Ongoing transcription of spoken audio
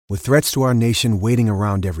With threats to our nation waiting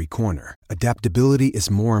around every corner, adaptability is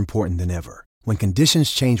more important than ever. When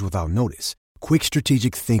conditions change without notice, quick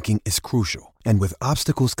strategic thinking is crucial. And with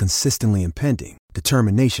obstacles consistently impending,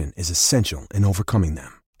 determination is essential in overcoming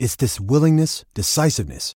them. It's this willingness,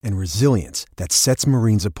 decisiveness, and resilience that sets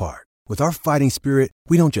Marines apart. With our fighting spirit,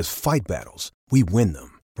 we don't just fight battles, we win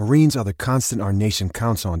them. Marines are the constant our nation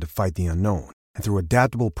counts on to fight the unknown. And through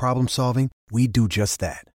adaptable problem solving, we do just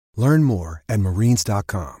that. Learn more at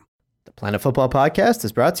marines.com. The Planet Football Podcast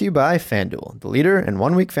is brought to you by FanDuel, the leader in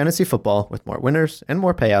one-week fantasy football with more winners and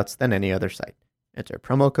more payouts than any other site. Enter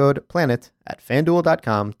promo code PLANET at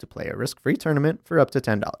FanDuel.com to play a risk-free tournament for up to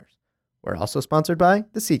 $10. We're also sponsored by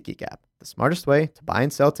the SeatGeek app, the smartest way to buy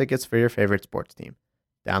and sell tickets for your favorite sports team.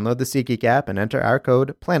 Download the SeatGeek app and enter our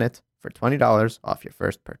code PLANET for $20 off your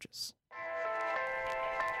first purchase.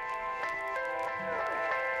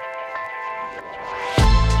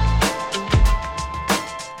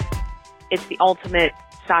 It's the ultimate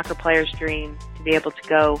soccer player's dream to be able to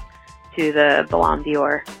go to the Ballon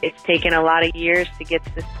d'Or. It's taken a lot of years to get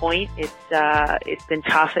to this point. It's been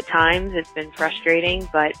tough at times. It's been frustrating,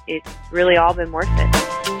 but it's really all been worth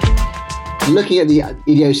it. Looking at the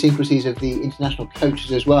idiosyncrasies of the international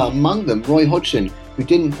coaches as well, among them Roy Hodgson, who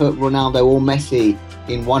didn't put Ronaldo or Messi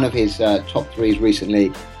in one of his top threes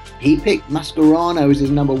recently. He picked Mascherano as his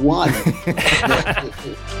number one.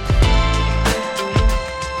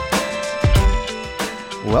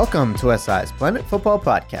 Welcome to SI's Planet Football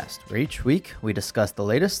Podcast, where each week we discuss the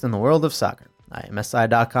latest in the world of soccer. I am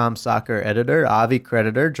SI.com soccer editor Avi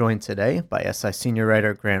Creditor, joined today by SI senior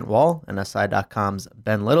writer Grant Wall and SI.com's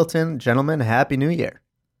Ben Littleton. Gentlemen, Happy New Year.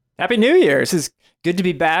 Happy New Year. This is good to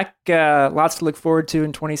be back. Lots to look forward to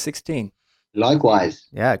in 2016. Likewise.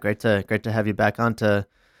 Yeah, great to have you back on to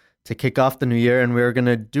kick off the new year. And we're going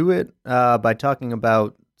to do it by talking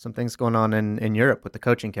about some things going on in Europe with the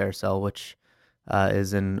coaching carousel, which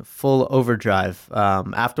is in full overdrive.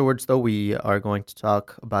 Afterwards, though, we are going to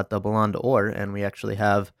talk about the Ballon d'Or, and we actually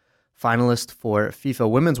have finalist for FIFA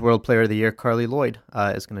Women's World Player of the Year, Carly Lloyd,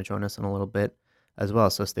 is going to join us in a little bit as well,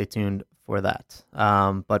 so stay tuned for that.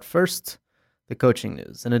 But first, the coaching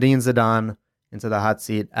news. Zinedine Zidane into the hot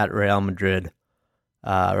seat at Real Madrid.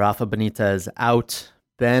 Rafa Benitez out.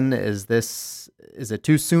 Ben, is it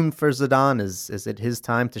too soon for Zidane? Is it his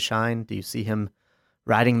time to shine? Do you see him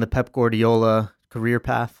riding the Pep Guardiola career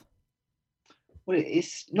path? Well,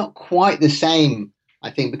 it's not quite the same, I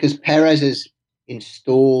think, because Perez has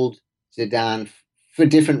installed Zidane for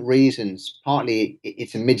different reasons. Partly,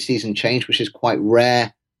 it's a mid-season change, which is quite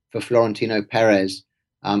rare for Florentino Perez,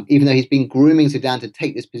 even though he's been grooming Zidane to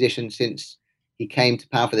take this position since he came to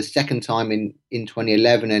power for the second time in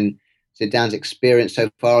 2011. And Zidane's experience so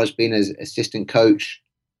far has been as assistant coach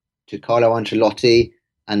to Carlo Ancelotti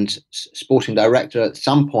and sporting director at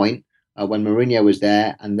some point when Mourinho was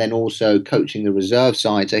there, and then also coaching the reserve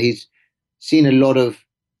side. So he's seen a lot of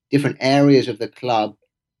different areas of the club,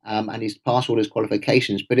 and he's passed all his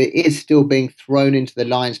qualifications. But it is still being thrown into the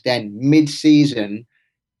lion's den mid-season.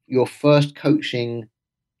 Your first coaching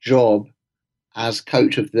job as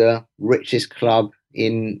coach of the richest club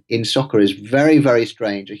in soccer is very, very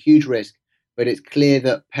strange, a huge risk. But it's clear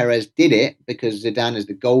that Perez did it because Zidane is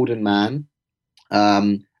the golden man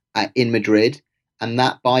in Madrid, and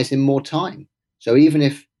that buys him more time. So even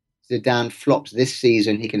if Zidane flops this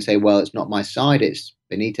season, he can say, well, it's not my side, it's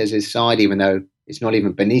Benitez's side, even though it's not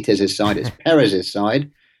even Benitez's side, it's Perez's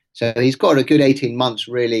side. So he's got a good 18 months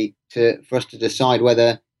really for us to decide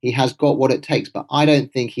whether he has got what it takes. But I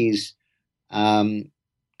don't think he's going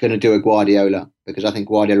to do a Guardiola, because I think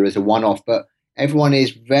Guardiola is a one-off. But everyone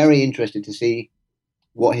is very interested to see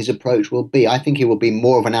what his approach will be. I think he will be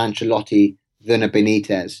more of an Ancelotti than a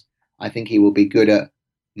Benitez. I think he will be good at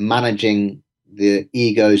managing the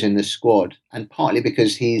egos in the squad, and partly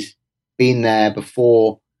because he's been there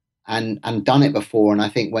before and done it before. And I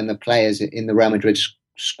think when the players in the Real Madrid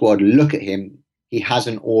squad look at him, he has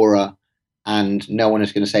an aura, and no one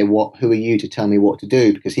is going to say, who are you to tell me what to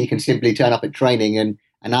do? Because he can simply turn up at training and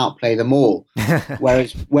outplay them all.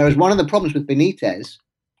 Whereas one of the problems with Benitez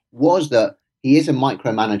was that he is a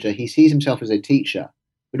micromanager. He sees himself as a teacher,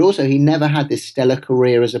 but also he never had this stellar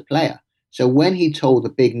career as a player. So when he told the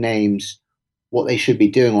big names what they should be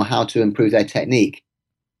doing or how to improve their technique,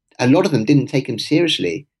 a lot of them didn't take him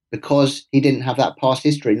seriously because he didn't have that past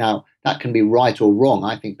history. Now, that can be right or wrong.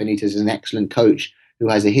 I think Benitez is an excellent coach who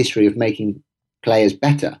has a history of making players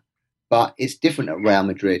better. But it's different at Real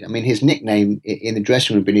Madrid. I mean, his nickname in the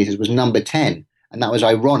dressing room, Benitez, was number 10. And that was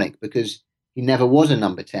ironic because he never was a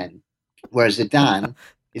number 10. Whereas Zidane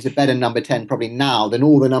is a better number 10 probably now than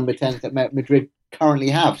all the number 10s that Madrid currently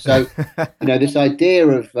have. So, this idea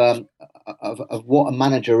of what a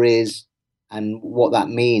manager is and what that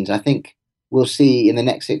means, I think we'll see in the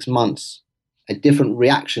next 6 months a different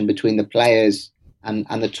reaction between the players and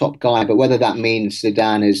the top guy. But whether that means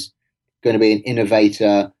Zidane is going to be an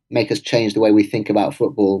innovator, make us change the way we think about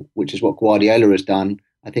football, which is what Guardiola has done,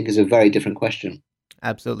 I think is a very different question.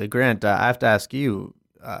 Absolutely. Grant, I have to ask you,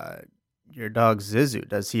 your dog Zizou,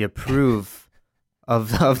 does he approve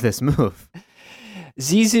of this move?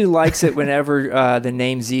 Zizou likes it whenever the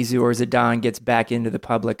name Zizou or Zidane gets back into the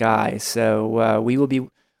public eye. So we will be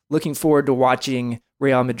looking forward to watching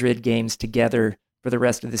Real Madrid games together for the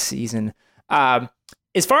rest of the season.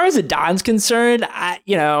 As far as Zidane's concerned,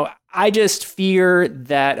 I just fear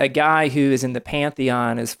that a guy who is in the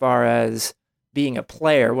pantheon as far as being a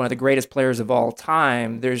player, one of the greatest players of all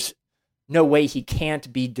time, there's no way he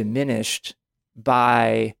can't be diminished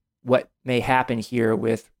by what may happen here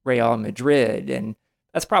with Real Madrid. And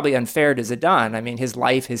that's probably unfair to Zidane. I mean, his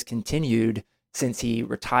life has continued since he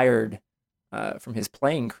retired from his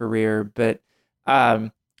playing career, but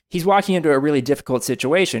he's walking into a really difficult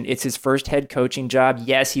situation. It's his first head coaching job.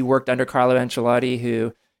 Yes, he worked under Carlo Ancelotti,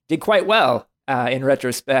 who did quite well in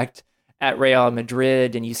retrospect at Real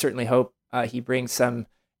Madrid, and you certainly hope he brings some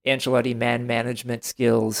Ancelotti man management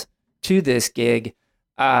skills to this gig.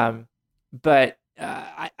 But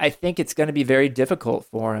I think it's going to be very difficult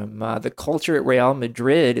for him. The culture at Real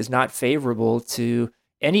Madrid is not favorable to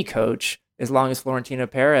any coach as long as Florentino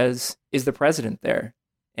Perez is the president there.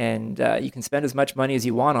 And you can spend as much money as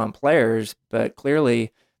you want on players, but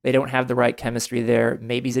clearly they don't have the right chemistry there.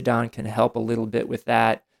 Maybe Zidane can help a little bit with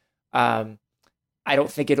that. I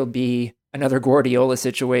don't think it'll be another Guardiola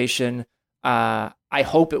situation. I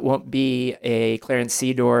hope it won't be a Clarence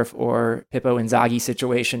Seedorf or Pippo Inzaghi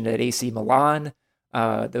situation at AC Milan.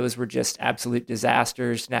 Those were just absolute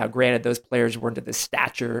disasters. Now, granted, those players weren't to the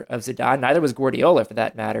stature of Zidane. Neither was Guardiola, for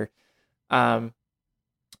that matter.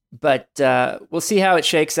 But we'll see how it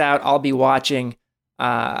shakes out. I'll be watching.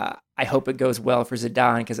 I hope it goes well for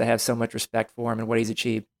Zidane because I have so much respect for him and what he's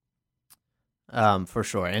achieved. For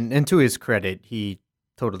sure. And to his credit, he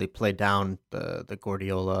totally played down the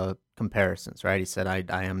Guardiola comparisons, right? He said,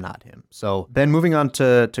 I am not him. So, Ben, moving on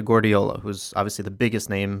to Guardiola, who's obviously the biggest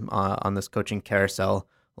name on this coaching carousel,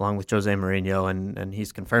 along with Jose Mourinho, and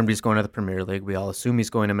he's confirmed he's going to the Premier League. We all assume he's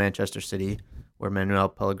going to Manchester City, where Manuel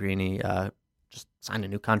Pellegrini just signed a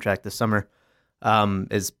new contract this summer.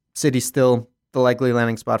 Is City still the likely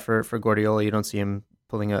landing spot for Guardiola? You don't see him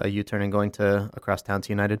pulling a U-turn and going across town to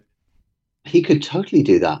United? He could totally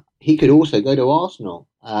do that. He could also go to Arsenal.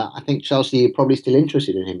 I think Chelsea are probably still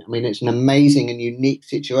interested in him. I mean, it's an amazing and unique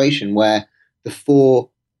situation where the four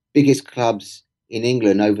biggest clubs in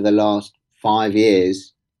England over the last 5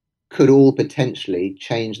 years could all potentially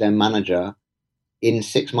change their manager in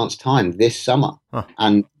 6 months' time this summer. Huh.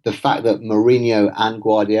 And the fact that Mourinho and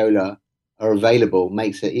Guardiola are available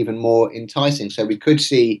makes it even more enticing. So we could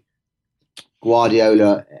see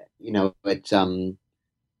Guardiola,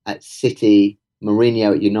 at City,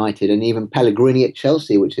 Mourinho at United, and even Pellegrini at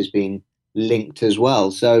Chelsea, which has been linked as well.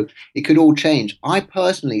 So it could all change. I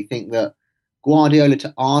personally think that Guardiola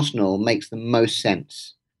to Arsenal makes the most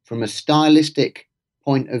sense from a stylistic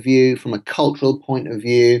point of view, from a cultural point of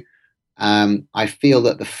view. I feel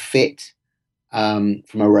that the fit, from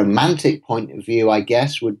a romantic point of view, I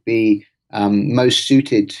guess, would be most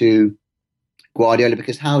suited to Guardiola,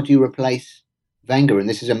 because how do you replace Wenger? And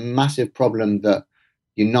this is a massive problem that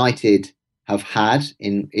United have had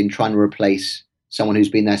in trying to replace someone who's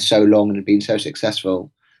been there so long and been so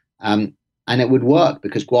successful. And it would work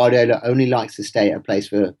because Guardiola only likes to stay at a place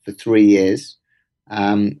for 3 years,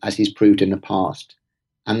 as he's proved in the past.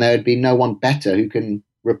 And there would be no one better who can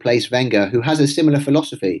replace Wenger, who has a similar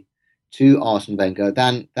philosophy to Arsene Wenger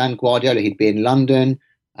than Guardiola. He'd be in London.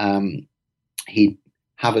 He'd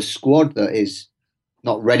have a squad that is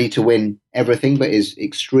not ready to win everything, but is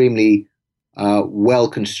extremely well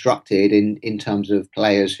constructed in terms of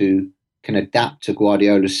players who can adapt to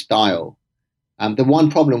Guardiola's style. The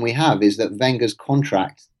one problem we have is that Wenger's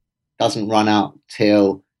contract doesn't run out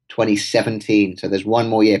till 2017, so there's one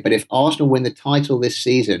more year. But if Arsenal win the title this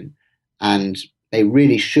season, and they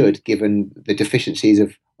really should, given the deficiencies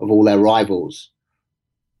of all their rivals,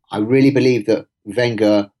 I really believe that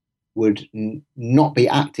Wenger would not be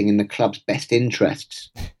acting in the club's best interests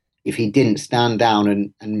if he didn't stand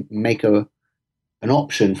down and make an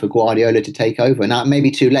option for Guardiola to take over. Now, it may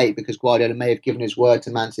be too late because Guardiola may have given his word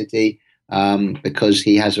to Man City because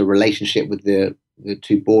he has a relationship with the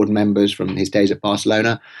two board members from his days at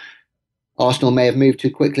Barcelona. Arsenal may have moved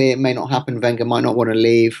too quickly. It may not happen. Wenger might not want to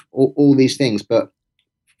leave. All these things. But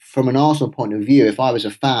from an Arsenal point of view, if I was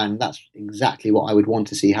a fan, that's exactly what I would want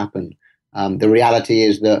to see happen. The reality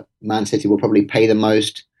is that Man City will probably pay the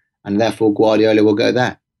most, and therefore Guardiola will go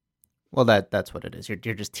there. Well, that's what it is. You're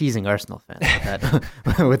just teasing Arsenal fans with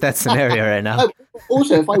that with that scenario right now.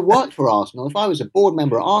 Also, if I worked for Arsenal, if I was a board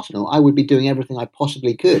member at Arsenal, I would be doing everything I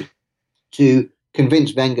possibly could to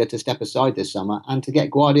convince Wenger to step aside this summer and to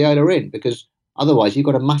get Guardiola in, because otherwise you've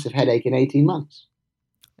got a massive headache in 18 months.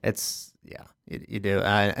 You do,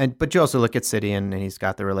 but you also look at City, and he's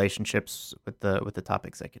got the relationships with the top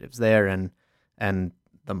executives there, and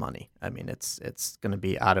the money. I mean, it's going to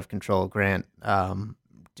be out of control. Grant,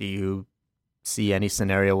 do you see any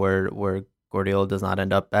scenario where Guardiola does not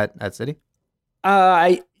end up at City?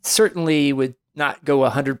 I certainly would not go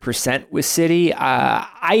 100% with City.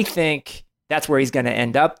 I think that's where he's going to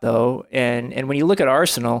end up, though. And when you look at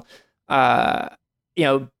Arsenal,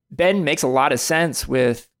 Ben makes a lot of sense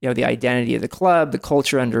with the identity of the club, the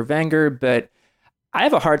culture under Wenger, but I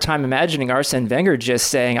have a hard time imagining Arsene Wenger just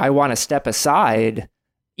saying, I want to step aside,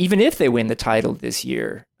 even if they win the title this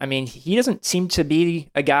year. I mean, he doesn't seem to be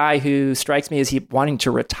a guy who strikes me as he wanting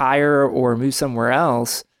to retire or move somewhere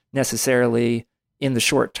else necessarily in the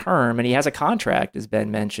short term, and he has a contract, as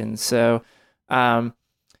Ben mentioned. So,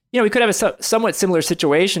 we could have a somewhat similar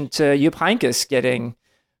situation to Jupp Heynckes getting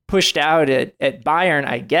pushed out at Bayern,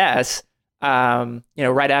 I guess,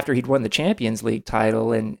 right after he'd won the Champions League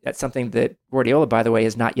title. And that's something that Guardiola, by the way,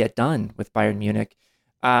 has not yet done with Bayern Munich.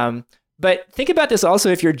 But think about this also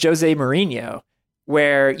if you're Jose Mourinho,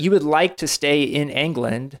 where you would like to stay in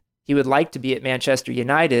England. He would like to be at Manchester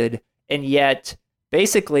United. And yet,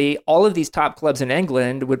 basically, all of these top clubs in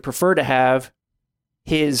England would prefer to have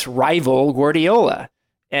his rival, Guardiola.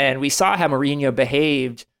 And we saw how Mourinho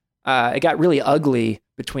behaved. It got really ugly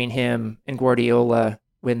between him and Guardiola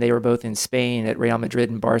when they were both in Spain at Real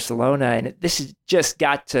Madrid and Barcelona. And this has just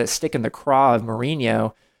got to stick in the craw of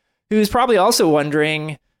Mourinho, who's probably also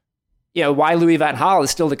wondering, why Louis van Gaal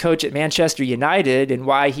is still the coach at Manchester United and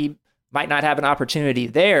why he might not have an opportunity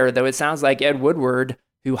there, though it sounds like Ed Woodward,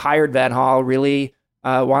 who hired van Gaal, really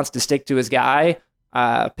wants to stick to his guy,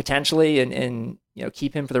 potentially, and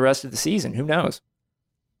keep him for the rest of the season. Who knows?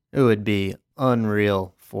 It would be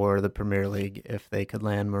unreal for the Premier League if they could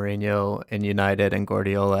land Mourinho in United and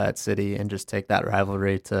Guardiola at City and just take that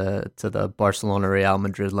rivalry to the Barcelona Real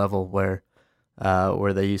Madrid level where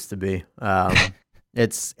they used to be.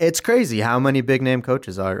 It's crazy how many big name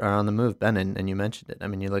coaches are on the move, Ben, and you mentioned it. I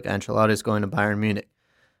mean, you look, Ancelotti's going to Bayern Munich.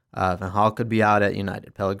 Van Gaal could be out at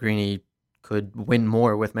United. Pellegrini could win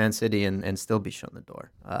more with Man City and still be shown the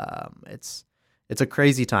door. It's a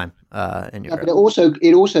crazy time in Europe. But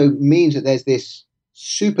it also means that there's this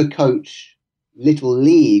super coach little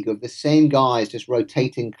league of the same guys just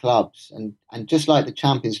rotating clubs, and just like the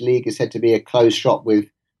Champions League is said to be a closed shop with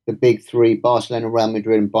the big three, Barcelona, Real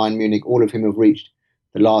Madrid and Bayern Munich, all of whom have reached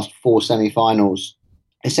the last 4 semi-finals.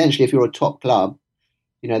 Essentially, if you're a top club,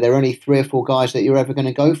 there are only 3 or 4 guys that you're ever going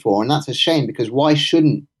to go for, and that's a shame, because why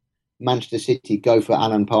shouldn't Manchester City go for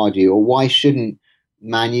Alan Pardew, or why shouldn't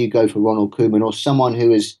Man U go for Ronald Koeman, or someone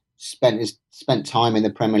who has spent time in the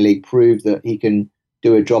Premier League, prove that he can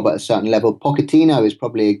do a job at a certain level? Pochettino is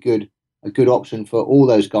probably a good option for all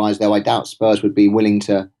those guys, though I doubt Spurs would be willing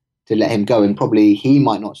to let him go, and probably he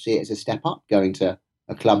might not see it as a step up going to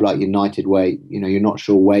a club like United, where you're not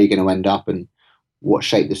sure where you're going to end up and what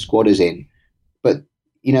shape the squad is in. But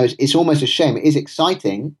it's almost a shame. It is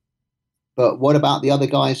exciting, but what about the other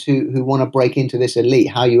guys who want to break into this elite?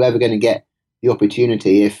 How are you ever going to get the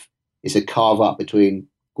opportunity if it's a carve up between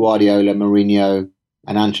Guardiola, Mourinho,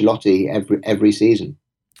 and Ancelotti every season?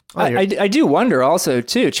 I do wonder also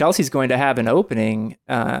too. Chelsea's going to have an opening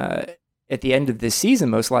at the end of this season,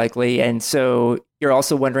 most likely, and so you're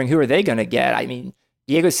also wondering, who are they going to get? I mean,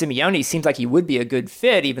 Diego Simeone seems like he would be a good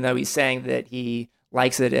fit, even though he's saying that he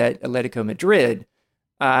likes it at Atletico Madrid,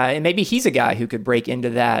 and maybe he's a guy who could break into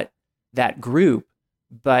that group.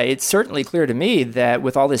 But it's certainly clear to me that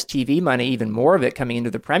with all this TV money, even more of it coming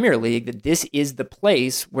into the Premier League, that this is the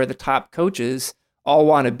place where the top coaches all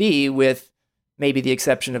want to be, with maybe the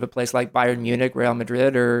exception of a place like Bayern Munich, Real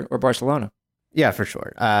Madrid, or Barcelona. Yeah, for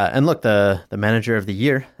sure. And look, the manager of the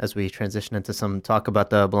year, as we transition into some talk about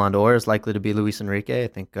the Ballon d'Or, is likely to be Luis Enrique. I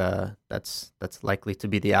think that's likely to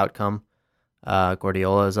be the outcome.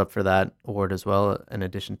 Guardiola is up for that award as well, in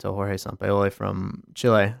addition to Jorge Sampaoli from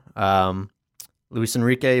Chile. Luis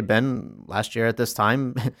Enrique, Ben, last year at this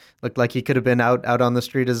time, looked like he could have been out on the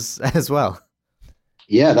street as well.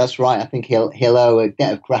 Yeah, that's right. I think he'll owe a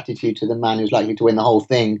debt of gratitude to the man who's likely to win the whole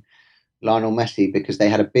thing, Lionel Messi, because they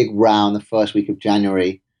had a big row in the first week of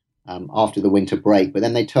January after the winter break, but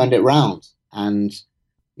then they turned it round. And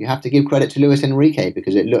you have to give credit to Luis Enrique,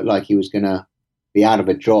 because it looked like he was going to be out of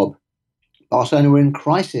a job. Barcelona were in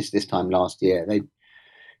crisis this time last year. They,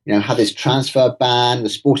 had this transfer ban. The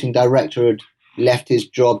sporting director had left his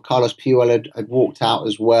job. Carlos Puyol had walked out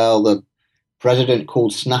as well. The president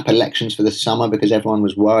called snap elections for the summer because everyone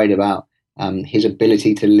was worried about his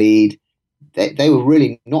ability to lead. They were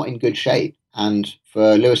really not in good shape. And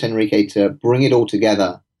for Luis Enrique to bring it all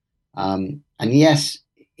together, and yes,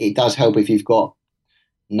 it does help if you've got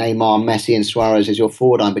Neymar, Messi, and Suarez as your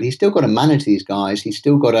forward line, but he's still got to manage these guys. He's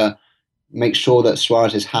still got to make sure that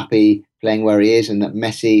Suarez is happy playing where he is, and that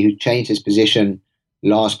Messi, who changed his position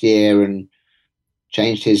last year and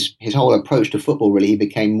changed his whole approach to football, really, he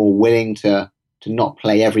became more willing to not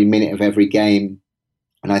play every minute of every game.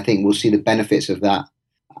 And I think we'll see the benefits of that.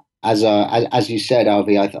 As you said,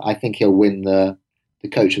 Alvi, I think he'll win the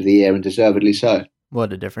Coach of the Year, and deservedly so.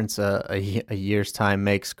 What a difference a year's time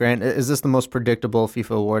makes. Grant, is this the most predictable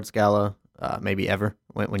FIFA Awards gala maybe ever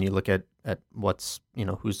when you look at what's,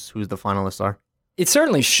 who's the finalists are? It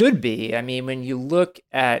certainly should be. I mean, when you look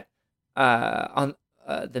at on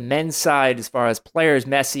the men's side, as far as players,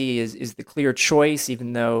 Messi is the clear choice,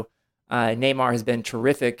 even though Neymar has been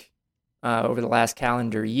terrific over the last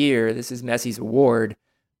calendar year. This is Messi's award.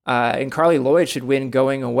 And Carly Lloyd should win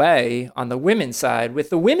going away on the women's side. With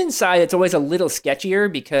the women's side, it's always a little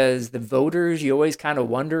sketchier because the voters you always kind of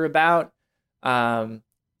wonder about.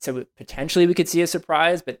 So potentially we could see a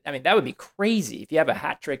surprise, but I mean, that would be crazy. If you have a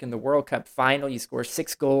hat trick in the World Cup final, you score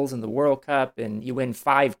 6 goals in the World Cup, and you win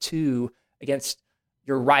 5-2 against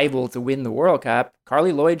your rival to win the World Cup,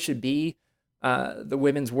 Carly Lloyd should be the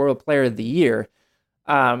Women's World Player of the Year.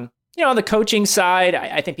 On the coaching side,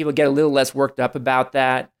 I think people get a little less worked up about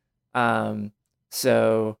that. Luis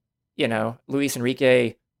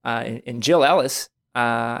Enrique and Jill Ellis,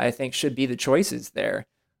 I think, should be the choices there.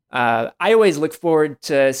 I always look forward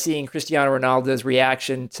to seeing Cristiano Ronaldo's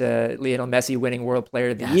reaction to Lionel Messi winning World Player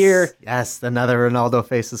of the Year. Yes, another Ronaldo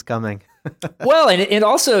face is coming. Well, and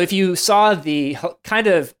also if you saw the kind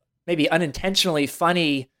of maybe unintentionally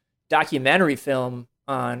funny documentary film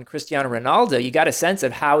on Cristiano Ronaldo, you got a sense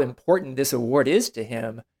of how important this award is to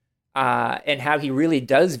him, and how he really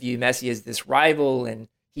does view Messi as this rival, and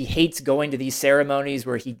he hates going to these ceremonies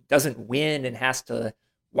where he doesn't win and has to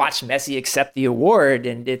watch Messi accept the award,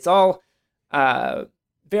 and it's all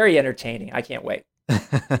very entertaining. I can't wait.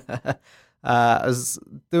 I was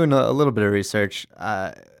doing a little bit of research.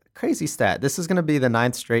 Crazy stat. This is going to be the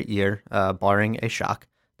 9th straight year, barring a shock,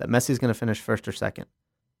 that Messi's going to finish first or second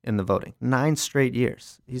in the voting. 9 straight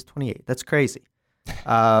years. He's 28. That's crazy.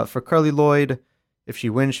 For Carly Lloyd, if she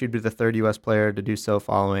wins, she'd be the 3rd U.S. player to do so,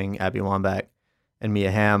 following Abby Wambach and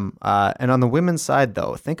Mia Hamm. And on the women's side,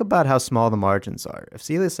 though, think about how small the margins are. If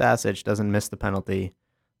Celia Sasic doesn't miss the penalty,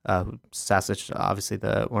 Sasic, obviously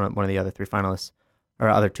one of the other 3 finalists, or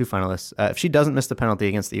other 2 finalists, if she doesn't miss the penalty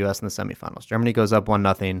against the U.S. in the semifinals, Germany goes up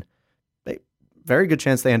 1-0. Very good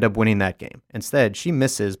chance they end up winning that game. Instead, she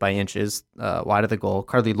misses by inches wide of the goal.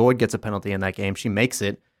 Carly Lloyd gets a penalty in that game. She makes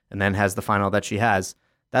it and then has the final that she has.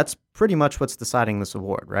 That's pretty much what's deciding this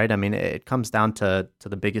award, right? I mean, it comes down to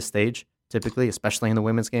the biggest stage, typically, especially in the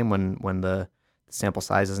women's game when the sample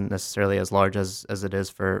size isn't necessarily as large as it is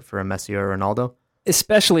for a Messi or Ronaldo.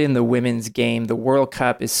 Especially in the women's game, the World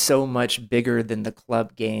Cup is so much bigger than the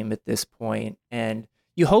club game at this point, and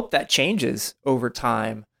you hope that changes over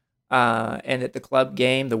time. And at the club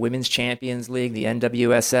game, the Women's Champions League, the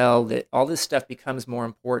NWSL, that all this stuff becomes more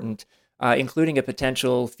important, including a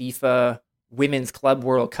potential FIFA Women's Club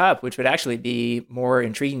World Cup, which would actually be more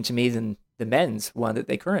intriguing to me than the men's one that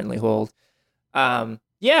they currently hold. You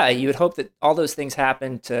would hope that all those things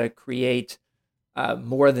happen to create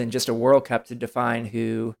more than just a World Cup to define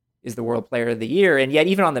who is the World Player of the Year. And yet,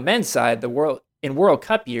 even on the men's side, in World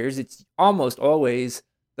Cup years, it's almost always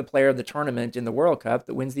the player of the tournament in the World Cup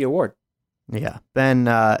that wins the award. Yeah. Ben,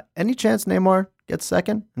 any chance Neymar gets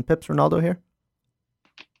second and pips Ronaldo here?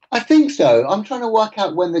 I think so. I'm trying to work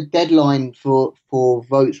out when the deadline for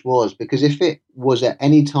votes was, because if it was at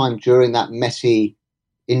any time during that Messi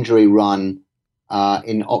injury run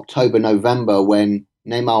in October, November, when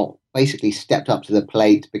Neymar basically stepped up to the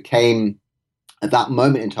plate, became at that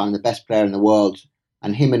moment in time the best player in the world,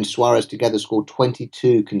 and him and Suarez together scored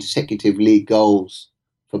 22 consecutive league goals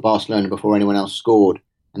for Barcelona before anyone else scored,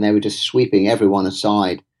 and they were just sweeping everyone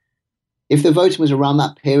aside. If the voting was around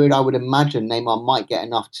that period, I would imagine Neymar might get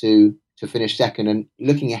enough to finish second. And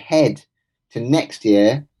looking ahead to next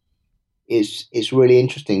year is really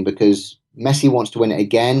interesting, because Messi wants to win it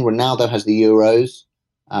again. Ronaldo has the Euros,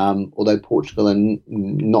 although Portugal are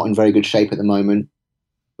not in very good shape at the moment.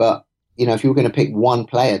 But if you were going to pick one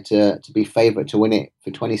player to be favourite to win it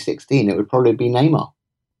for 2016, it would probably be Neymar.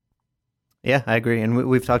 Yeah, I agree. And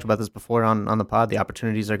we've talked about this before on the pod. The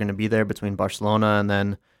opportunities are going to be there between Barcelona and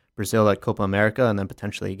then Brazil at Copa America, and then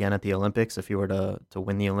potentially again at the Olympics if he were to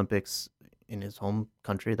win the Olympics in his home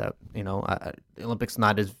country. That the Olympics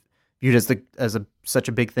not as viewed as such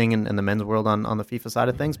a big thing in the men's world on the FIFA side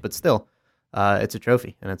of things, but still, it's a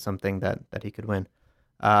trophy and it's something that he could win.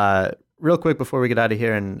 Real quick before we get out of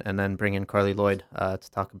here and then bring in Carli Lloyd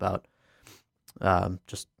to talk about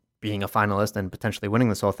just being a finalist and potentially winning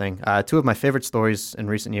this whole thing. Two of my favorite stories in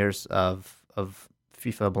recent years of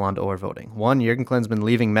FIFA Ballon d'Or voting. One, Jurgen Klinsmann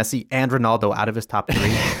leaving Messi and Ronaldo out of his top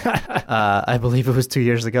three. I believe it was 2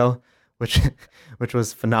 years ago, which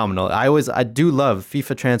was phenomenal. I do love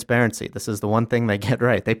FIFA transparency. This is the one thing they get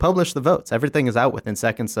right. They publish the votes. Everything is out within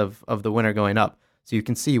seconds of the winner going up. So you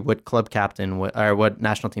can see what club captain, what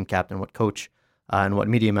national team captain, what coach, and what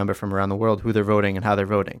media member from around the world, who they're voting and how they're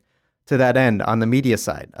voting. To that end, on the media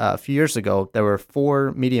side, a few years ago, there were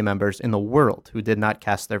 4 media members in the world who did not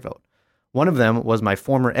cast their vote. One of them was my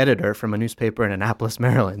former editor from a newspaper in Annapolis,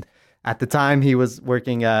 Maryland. At the time, he was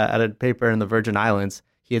working at a paper in the Virgin Islands.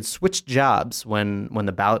 He had switched jobs when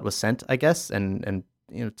the ballot was sent, I guess, and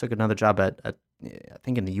took another job at I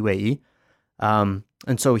think in the UAE.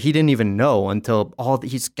 And so he didn't even know until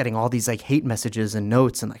he's getting all these like hate messages and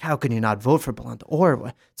notes and like, how can you not vote for Ballon d'Or?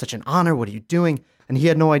 It's such an honor. What are you doing? And he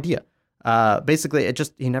had no idea. Basically,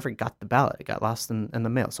 he never got the ballot. It got lost in the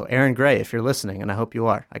mail. So Aaron Gray, if you're listening, and I hope you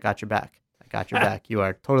are, I got your back. You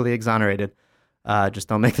are totally exonerated. Just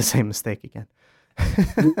don't make the same mistake again.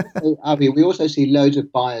 Avi, we also see loads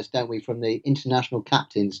of bias, don't we, from the international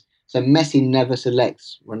captains. So Messi never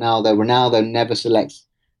selects Ronaldo. Ronaldo never selects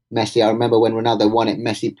Messi. I remember when Ronaldo won it,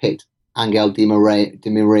 Messi picked Angel Di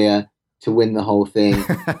Maria to win the whole thing.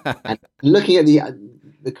 And looking at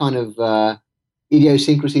the kind of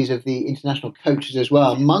idiosyncrasies of the international coaches as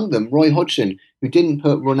well, among them Roy Hodgson, who didn't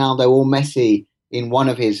put Ronaldo or Messi in one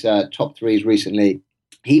of his top threes recently.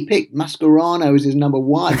 He picked Mascherano as his number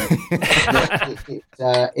one.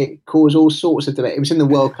 It caused all sorts of debate. It was in the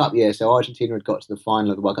World Cup year, so Argentina had got to the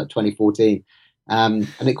final of the World Cup 2014. And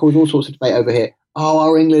it caused all sorts of debate over here. Oh,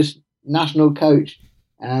 our English national coach,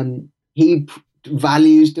 he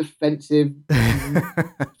values defensive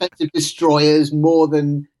destroyers more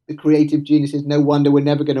than the creative geniuses. No wonder we're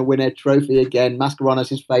never going to win a trophy again. Mascherano's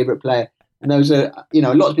his favourite player. And there was a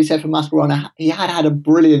lot to be said for Mascherano. He had a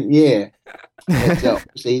brilliant year.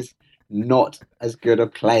 Obviously, he's not as good a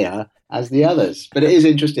player as the others. But it is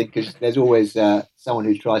interesting because there's always someone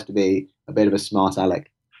who tries to be a bit of a smart aleck.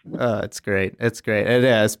 It's great. And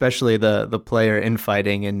yeah, especially the player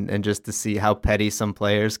infighting and just to see how petty some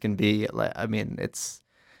players can be. I mean, it's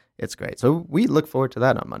great. So we look forward to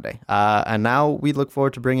that on Monday. And now we look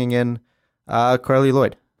forward to bringing in Carli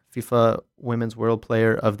Lloyd, FIFA Women's World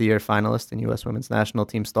Player of the Year finalist and U.S. Women's National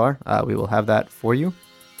Team star. We will have that for you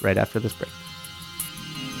right after this break.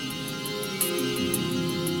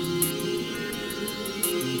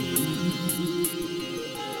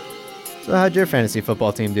 So how'd your fantasy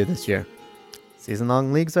football team do this year?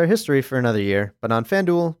 Season-long leagues are history for another year, but on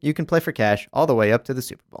FanDuel, you can play for cash all the way up to the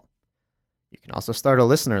Super Bowl. You can also start a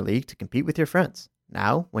listener league to compete with your friends.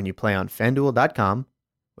 Now, when you play on FanDuel.com,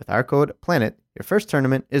 with our code PLANET, your first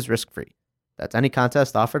tournament is risk-free. That's any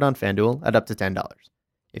contest offered on FanDuel at up to $10.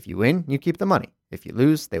 If you win, you keep the money. If you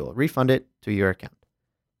lose, they will refund it to your account.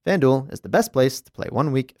 FanDuel is the best place to play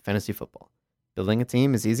 1 week fantasy football. Building a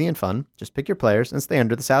team is easy and fun. Just pick your players and stay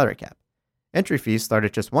under the salary cap. Entry fees start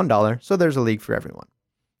at just $1, so there's a league for everyone.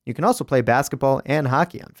 You can also play basketball and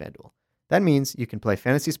hockey on FanDuel. That means you can play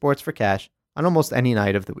fantasy sports for cash on almost any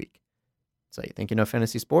night of the week. So you think you know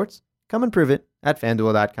fantasy sports? Come and prove it at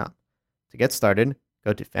FanDuel.com. To get started,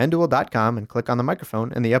 go to FanDuel.com and click on the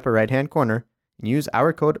microphone in the upper right-hand corner and use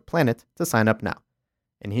our code PLANET to sign up now.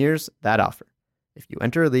 And here's that offer. If you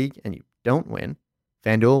enter a league and you don't win,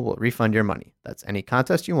 FanDuel will refund your money. That's any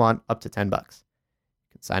contest you want up to $10. You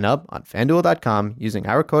can sign up on FanDuel.com using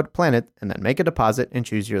our code PLANET and then make a deposit and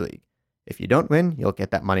choose your league. If you don't win, you'll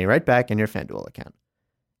get that money right back in your FanDuel account.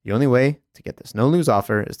 The only way to get this no-lose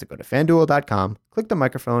offer is to go to FanDuel.com, click the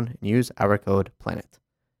microphone, and use our code PLANET.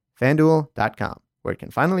 FanDuel.com, where you can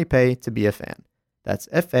finally pay to be a fan. That's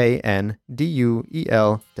FanDuel.com.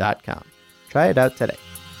 Try it out today.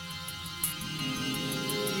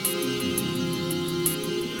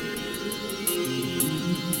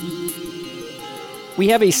 We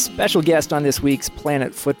have a special guest on this week's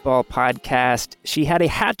Planet Football podcast. She had a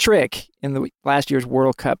hat trick in the last year's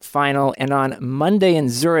World Cup final, and on Monday in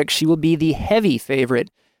Zurich, she will be the heavy favorite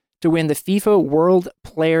to win the FIFA World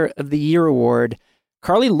Player of the Year award.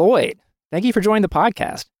 Carli Lloyd, thank you for joining the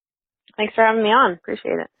podcast. Thanks for having me on.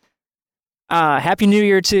 Appreciate it. Happy New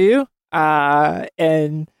Year to you.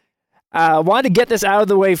 And wanted to get this out of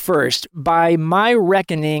the way first. By my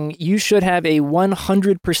reckoning, you should have a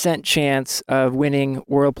 100% chance of winning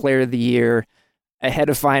World Player of the Year ahead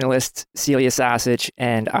of finalists Celia Sasic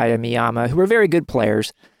and Aya Miyama, who are very good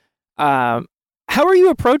players. How are you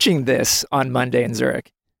approaching this on Monday in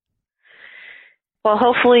Zurich? Well,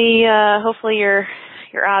 hopefully your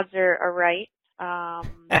odds are right.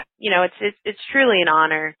 It's truly an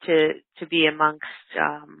honor to be amongst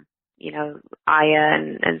Aya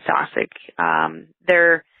and Sasic.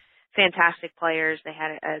 They're fantastic players. They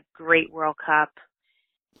had a great World Cup.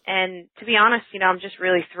 And to be honest, I'm just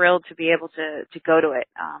really thrilled to be able to go to it.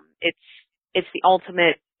 It's the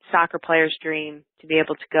ultimate soccer player's dream to be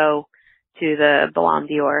able to go to the Ballon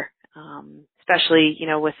d'Or, especially,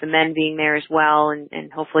 with the men being there as well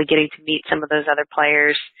and hopefully getting to meet some of those other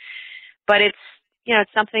players. But it's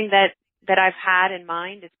something that I've had in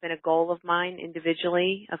mind. It's been a goal of mine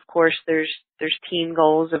individually. Of course, there's team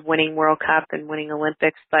goals of winning World Cup and winning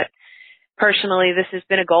Olympics, but personally, this has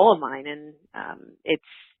been a goal of mine, and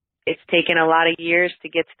it's taken a lot of years to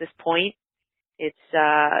get to this point.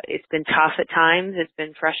 It's been tough at times. It's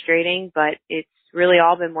been frustrating, but it's really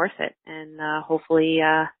all been worth it. And hopefully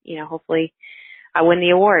I win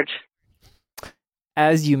the award.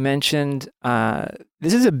 As you mentioned,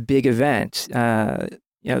 this is a big event. The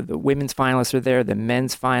women's finalists are there, the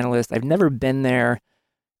men's finalists. I've never been there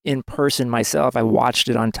in person myself. I watched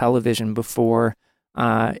it on television before.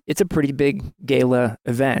 It's a pretty big gala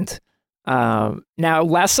event. Now,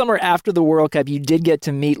 last summer after the World Cup, you did get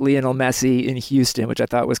to meet Lionel Messi in Houston, which I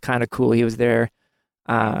thought was kind of cool. He was there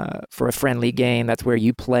for a friendly game. That's where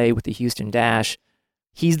you play with the Houston Dash.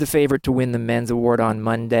 He's the favorite to win the men's award on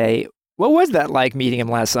Monday. What was that like meeting him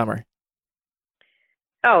last summer?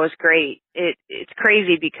 Oh, it was great. It's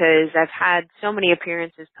crazy because I've had so many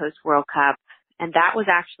appearances post World Cup, and that was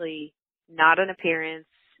actually not an appearance,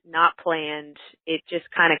 not planned. It just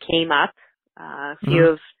kind of came up. A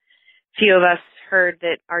few of us heard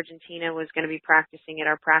that Argentina was going to be practicing at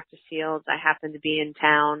our practice fields. I happened to be in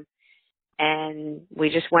town, and we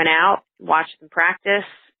just went out, watched them practice,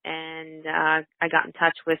 and I got in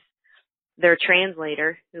touch with their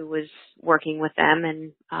translator who was working with them,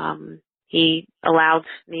 and he allowed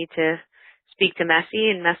me to speak to Messi,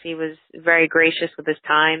 and Messi was very gracious with his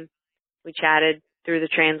time. We chatted through the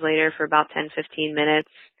translator for about 10-15 minutes,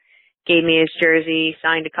 gave me his jersey,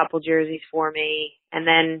 signed a couple jerseys for me, and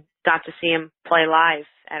then got to see him play live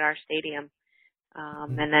at our stadium.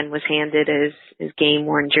 And then was handed his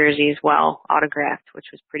game-worn jersey as well, autographed, which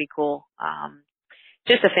was pretty cool.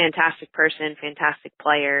 Just a fantastic person, fantastic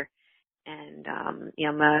player. And,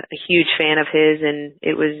 I'm a huge fan of his, and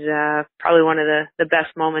it was probably one of the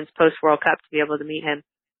best moments post-World Cup to be able to meet him.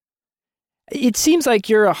 It seems like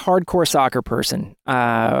you're a hardcore soccer person,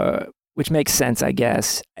 which makes sense, I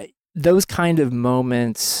guess. Those kind of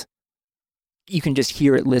moments, you can just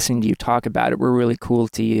hear it listening to you talk about it, were really cool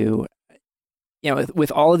to you.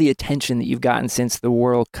 With all of the attention that you've gotten since the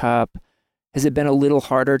World Cup, has it been a little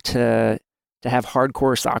harder to have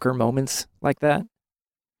hardcore soccer moments like that?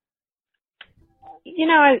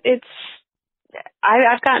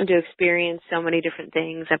 I've gotten to experience so many different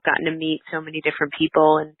things. I've gotten to meet so many different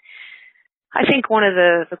people. And I think one of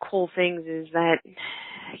the cool things is that,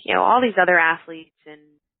 all these other athletes and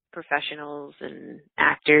professionals and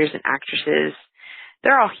actors and actresses,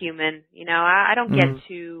 they're all human. I don't get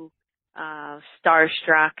too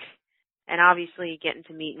starstruck. And obviously getting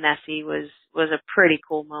to meet Messi was a pretty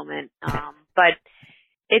cool moment. But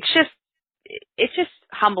it's just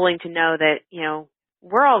humbling to know that,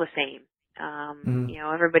 we're all the same.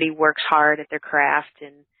 Everybody works hard at their craft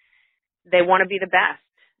and they want to be the best.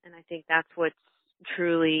 And I think that's what's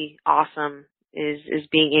truly awesome is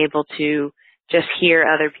being able to just hear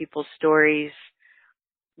other people's stories,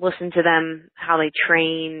 listen to them, how they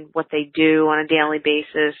train, what they do on a daily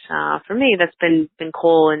basis. For me, that's been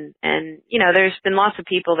cool. And, there's been lots of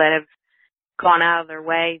people that have gone out of their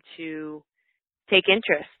way to take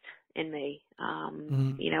interest in me.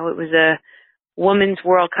 It was a Women's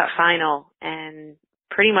World Cup final, and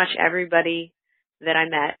pretty much everybody that I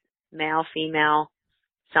met, male, female,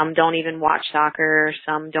 some don't even watch soccer,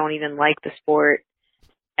 some don't even like the sport.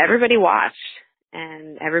 Everybody watched,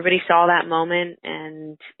 and everybody saw that moment,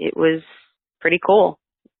 and it was pretty cool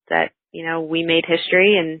that, we made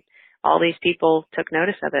history and all these people took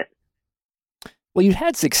notice of it. Well, you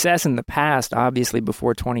had success in the past, obviously,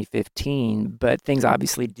 before 2015, but things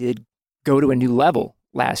obviously did go to a new level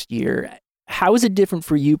last year. How is it different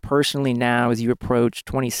for you personally now as you approach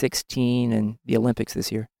 2016 and the Olympics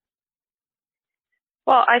this year?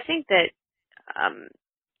 Well, I think that,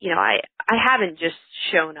 I haven't just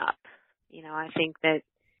shown up. I think that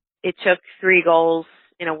it took 3 goals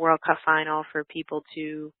in a World Cup final for people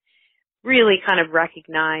to really kind of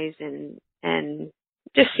recognize and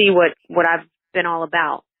just see what I've been all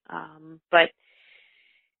about. But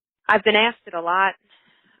I've been asked it a lot,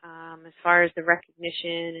 as far as the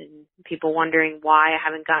recognition and people wondering why I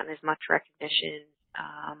haven't gotten as much recognition.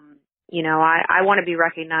 I want to be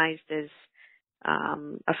recognized as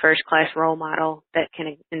a first-class role model that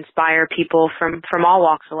can inspire people from all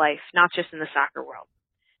walks of life, not just in the soccer world.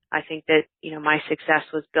 I think that, my success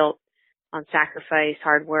was built on sacrifice,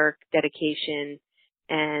 hard work, dedication,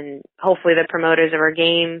 and hopefully the promoters of our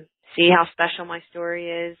game see how special my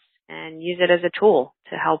story is and use it as a tool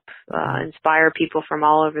to help inspire people from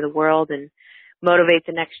all over the world and motivate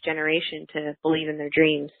the next generation to believe in their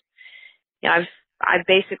dreams. I've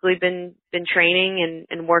basically been training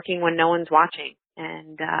and working when no one's watching.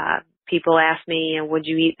 And people ask me, what'd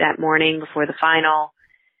you eat that morning before the final?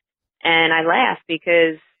 And I laugh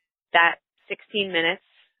because that 16 minutes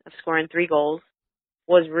of scoring 3 goals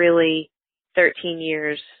was really 13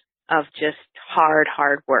 years of just hard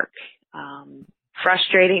work.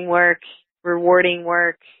 Frustrating work, rewarding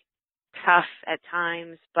work, tough at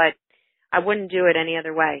times, but I wouldn't do it any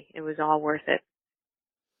other way. It was all worth it.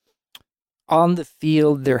 On the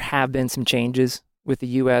field, there have been some changes with the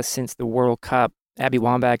U.S. since the World Cup. Abby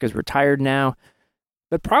Wambach is retired now,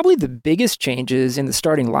 but probably the biggest changes in the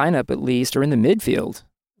starting lineup, at least, are in the midfield.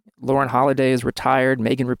 Lauren Holiday is retired.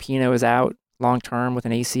 Megan Rapinoe is out long-term with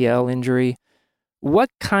an ACL injury.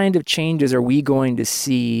 What kind of changes are we going to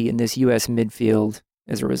see in this U.S. midfield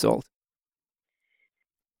as a result?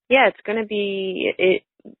 Yeah, it's going to be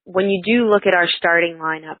when you do look at our starting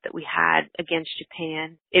lineup that we had against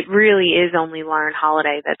Japan, it really is only Lauren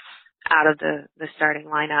Holiday that's out of the starting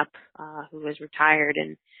lineup, who was retired.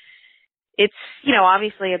 And it's,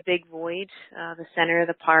 obviously a big void. The center of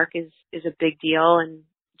the park is a big deal, and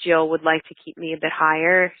Jill would like to keep me a bit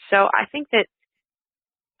higher. So I think that,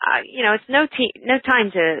 it's no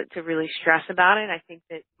time to really stress about it. I think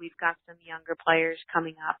that we've got some younger players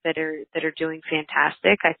coming up that are doing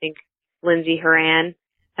fantastic. I think Lindsey Horan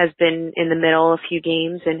has been in the middle a few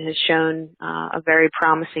games and has shown a very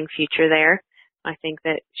promising future there. I think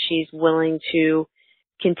that she's willing to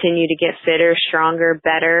continue to get fitter, stronger,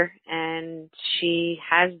 better, and she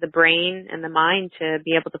has the brain and the mind to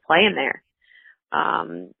be able to play in there.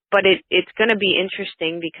 But it's going to be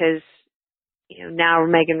interesting because, now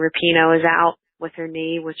Megan Rapinoe is out with her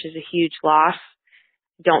knee, which is a huge loss.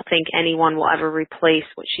 Don't think anyone will ever replace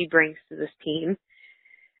what she brings to this team.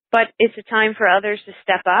 But it's a time for others to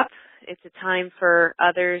step up. It's a time for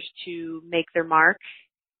others to make their mark,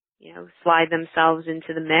 slide themselves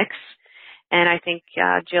into the mix. And I think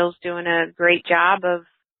Jill's doing a great job of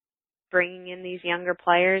bringing in these younger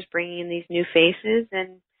players, bringing in these new faces,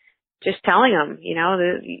 and just telling them,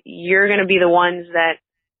 you're going to be the ones that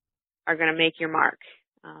are going to make your mark.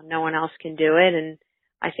 No one else can do it. And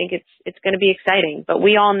I think it's going to be exciting. But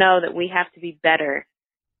we all know that we have to be better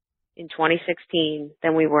in 2016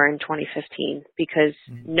 than we were in 2015 because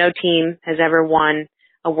no team has ever won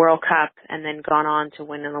a World Cup and then gone on to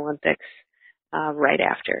win an Olympics right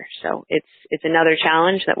after. So it's another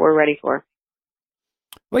challenge that we're ready for.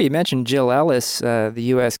 Well, you mentioned Jill Ellis, the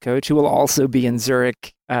U.S. coach, who will also be in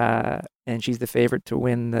Zurich, and she's the favorite to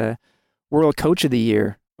win the World Coach of the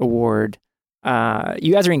Year award.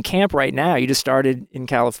 You guys are in camp right now. You just started in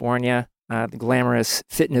California, the glamorous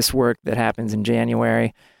fitness work that happens in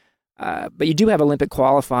January. But you do have Olympic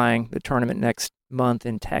qualifying, the tournament next month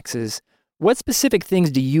in Texas. What specific things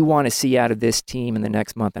do you want to see out of this team in the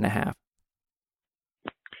next month and a half?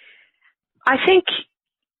 I think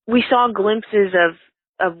we saw glimpses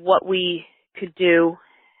of what we could do.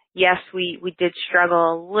 Yes, we did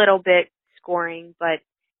struggle a little bit scoring, but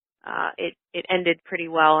it ended pretty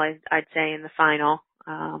well, I'd say, in the final,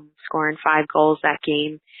 scoring 5 goals that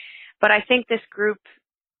game. But I think this group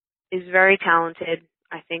is very talented.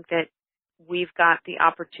 I think that we've got the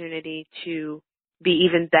opportunity to be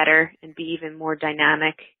even better and be even more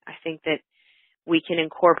dynamic. I think that we can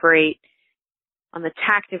incorporate, on the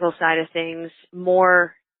tactical side of things,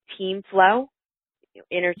 more team flow,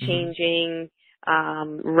 interchanging,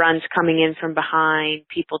 runs coming in from behind,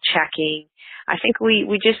 people checking. I think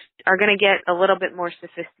we just are going to get a little bit more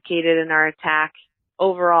sophisticated in our attack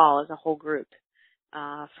overall as a whole group,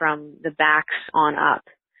 from the backs on up.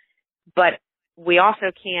 But we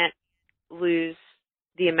also can't lose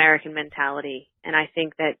the American mentality. And I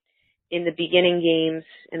think that in the beginning games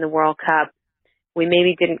in the World Cup, we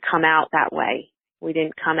maybe didn't come out that way. We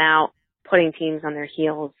didn't come out putting teams on their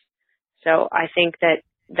heels. So I think that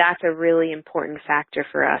that's a really important factor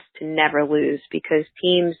for us to never lose, because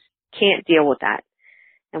teams can't deal with that.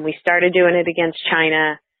 And we started doing it against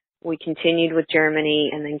China. We continued with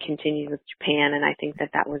Germany and then continued with Japan. And I think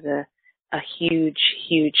that that was a huge,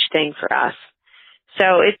 huge thing for us.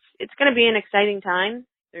 So it's going to be an exciting time.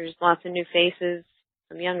 There's lots of new faces,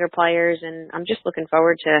 some younger players, and I'm just looking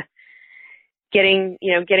forward to getting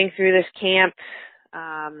through this camp,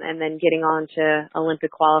 and then getting on to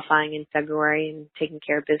Olympic qualifying in February and taking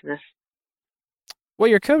care of business. Well,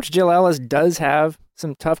 your coach, Jill Ellis, does have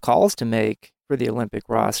some tough calls to make for the Olympic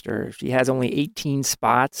roster. She has only 18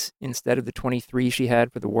 spots instead of the 23 she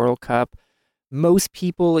had for the World Cup. Most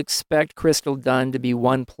people expect Crystal Dunn to be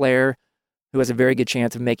one player who has a very good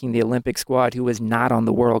chance of making the Olympic squad who was not on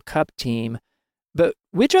the World Cup team. But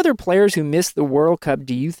which other players who missed the World Cup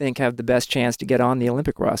do you think have the best chance to get on the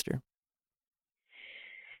Olympic roster?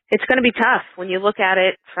 It's going to be tough when you look at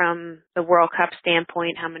it from the World Cup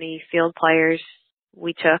standpoint, how many field players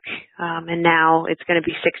we took, and now it's going to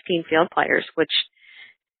be 16 field players, which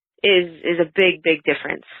is a big, big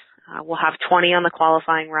difference. We'll have 20 on the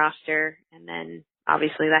qualifying roster, and then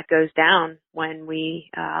obviously that goes down when we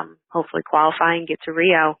hopefully qualify and get to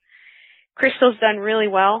Rio. Crystal's done really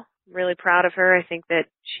well. Really proud of her. I think that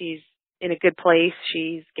she's in a good place.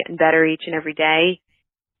 She's getting better each and every day,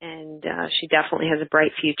 and she definitely has a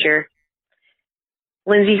bright future.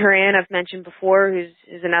 Lindsey Horan, I've mentioned before, is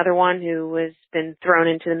another one who has been thrown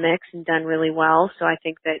into the mix and done really well. So I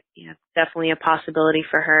think that, definitely a possibility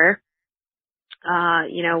for her.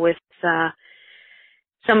 With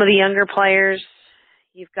some of the younger players,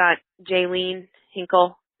 you've got Jaylene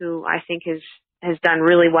Hinkle, who I think has done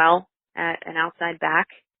really well at an outside back.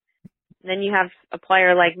 And then you have a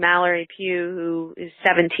player like Mallory Pugh, who is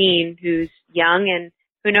 17, who's young, and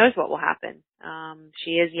who knows what will happen.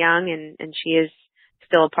 She is young, and she is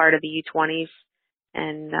still a part of the U20s,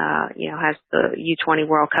 and has the U20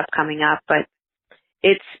 World Cup coming up. But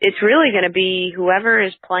it's really going to be whoever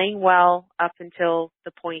is playing well up until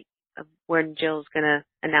the point of when Jill's going to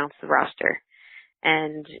announce the roster,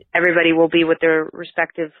 and everybody will be with their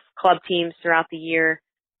respective club teams throughout the year,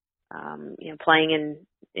 playing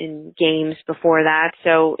in games before that.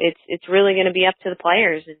 So it's really going to be up to the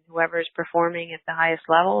players, and whoever is performing at the highest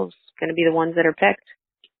level is going to be the ones that are picked.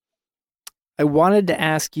 I wanted to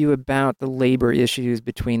ask you about the labor issues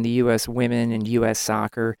between the U.S. women and U.S.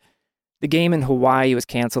 soccer. The game in Hawaii was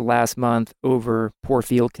canceled last month over poor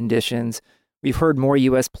field conditions. We've heard more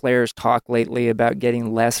U.S. players talk lately about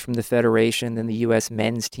getting less from the federation than the U.S.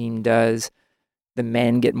 men's team does. The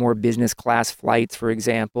men get more business class flights, for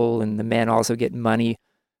example, and the men also get money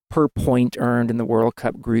per point earned in the World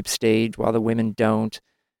Cup group stage, while the women don't.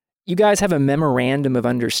 You guys have a memorandum of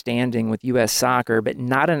understanding with U.S. Soccer, but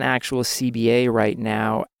not an actual CBA right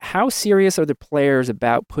now. How serious are the players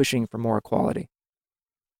about pushing for more equality?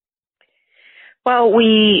 Well,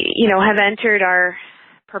 we, have entered our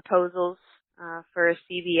proposals for a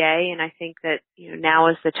CBA, and I think that, now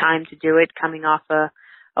is the time to do it, coming off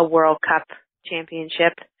a World Cup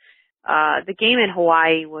championship. The game in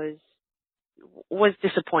Hawaii was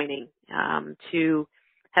disappointing. To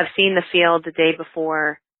have seen the field the day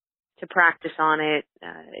before, to practice on it,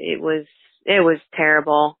 it was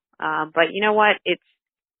terrible. But you know what?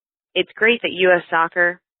 It's great that U.S.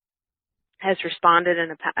 Soccer has responded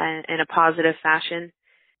in a positive fashion.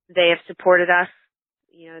 They have supported us.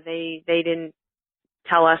 They didn't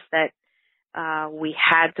tell us that we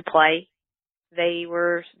had to play. They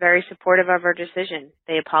were very supportive of our decision.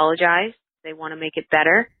 They apologized. They want to make it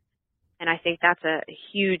better. And I think that's a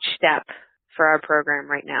huge step for our program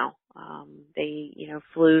right now. They,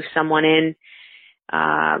 flew someone in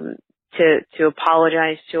to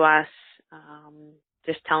apologize to us,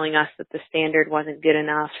 just telling us that the standard wasn't good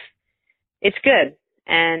enough. It's good.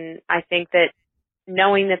 And I think that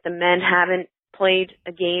knowing that the men haven't played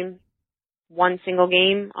one single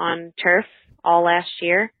game on turf all last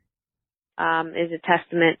year, is a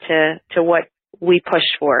testament to what we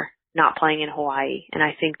pushed for, not playing in Hawaii. And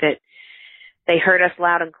I think that they heard us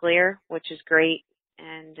loud and clear, which is great.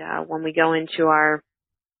 And when we go into our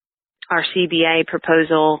CBA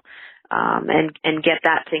proposal and get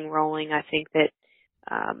that thing rolling, I think that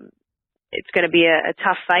it's going to be a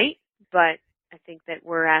tough fight. But I think that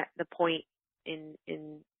we're at the point in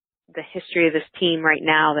the history of this team right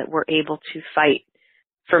now that we're able to fight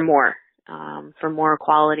for more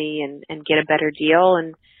equality and get a better deal.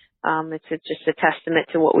 And it's just a testament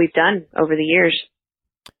to what we've done over the years.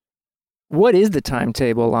 What is the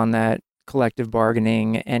timetable on that collective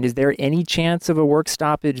bargaining? And is there any chance of a work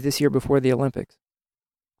stoppage this year before the Olympics?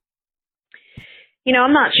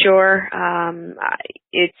 I'm not sure.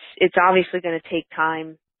 It's obviously going to take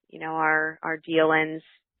time. Our deal ends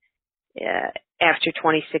after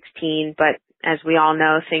 2016, but as we all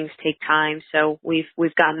know, things take time. So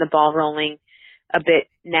we've gotten the ball rolling a bit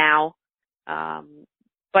now.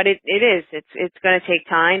 But it's going to take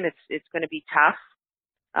time. It's going to be tough.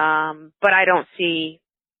 But I don't see,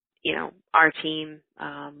 our team,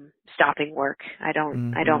 stopping work. I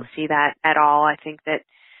don't see that at all. I think that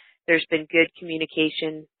there's been good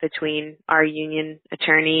communication between our union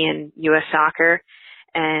attorney and U.S. Soccer.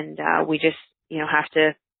 And, we just, have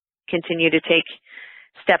to continue to take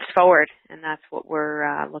steps forward. And that's what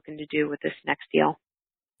we're looking to do with this next deal.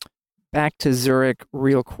 Back to Zurich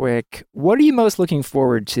real quick. What are you most looking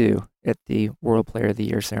forward to at the World Player of the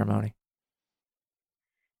Year ceremony?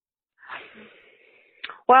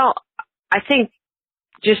 Well, I think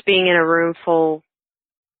just being in a room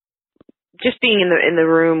in the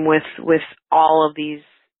room with all of these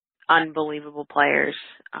unbelievable players.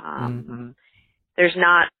 There's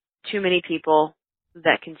not too many people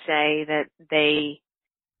that can say that they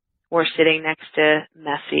were sitting next to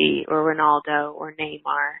Messi or Ronaldo or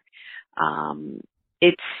Neymar.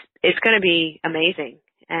 It's going to be amazing.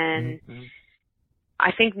 And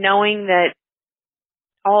I think knowing that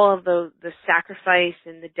all of the sacrifice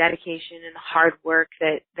and the dedication and the hard work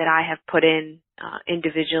that I have put in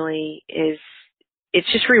individually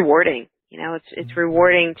it's just rewarding. It's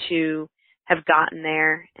rewarding to have gotten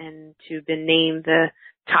there and to have been named the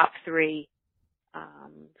top 3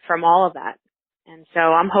 from all of that. And so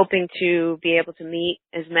I'm hoping to be able to meet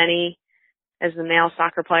as many as the male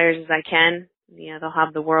soccer players as I can. They'll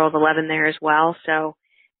have the World 11 there as well. So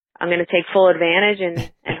I'm going to take full advantage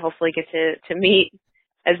and hopefully get to meet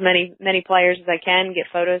as many players as I can, get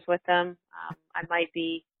photos with them. I might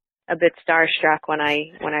be a bit starstruck when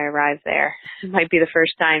I arrive there. It might be the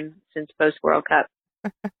first time since post World Cup.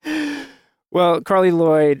 Well, Carli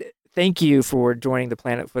Lloyd, thank you for joining the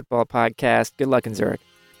Planet Fútbol podcast. Good luck in Zurich.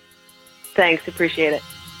 Thanks. Appreciate it.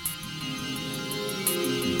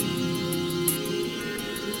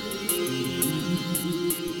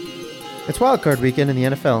 It's wildcard weekend in the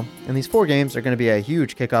NFL, and these 4 games are going to be a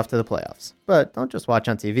huge kickoff to the playoffs. But don't just watch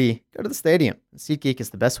on TV. Go to the stadium. SeatGeek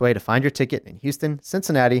is the best way to find your ticket in Houston,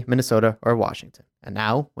 Cincinnati, Minnesota, or Washington. And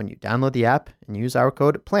now, when you download the app and use our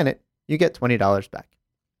code PLANET, you get $20 back.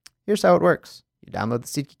 Here's how it works. You download the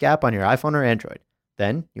SeatGeek app on your iPhone or Android.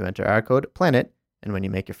 Then, you enter our code PLANET, and when you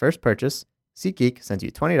make your first purchase, SeatGeek sends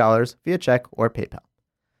you $20 via check or PayPal.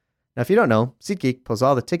 Now, if you don't know, SeatGeek pulls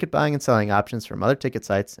all the ticket buying and selling options from other ticket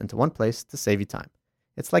sites into one place to save you time.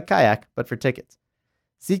 It's like Kayak, but for tickets.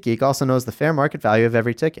 SeatGeek also knows the fair market value of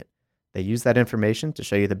every ticket. They use that information to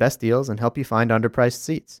show you the best deals and help you find underpriced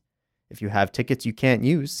seats. If you have tickets you can't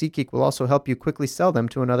use, SeatGeek will also help you quickly sell them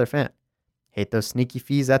to another fan. Hate those sneaky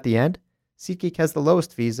fees at the end? SeatGeek has the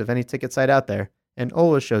lowest fees of any ticket site out there and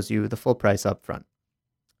always shows you the full price up front.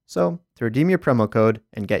 So, to redeem your promo code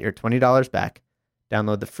and get your $20 back,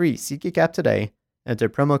 download the free SeatGeek app today, enter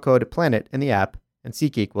promo code PLANET in the app, and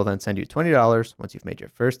SeatGeek will then send you $20 once you've made your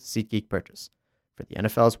first SeatGeek purchase. For the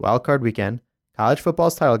NFL's wildcard weekend, college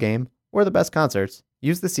football's title game, or the best concerts,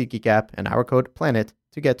 use the SeatGeek app and our code PLANET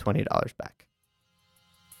to get $20 back.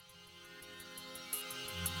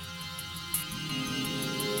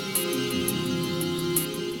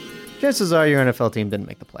 Chances are your NFL team didn't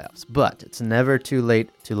make the playoffs, but it's never too late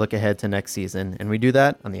to look ahead to next season, and we do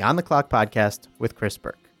that on the On the Clock podcast with Chris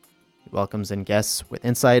Burke. He welcomes in guests with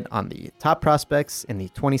insight on the top prospects in the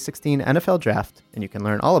 2016 NFL Draft, and you can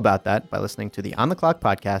learn all about that by listening to the On the Clock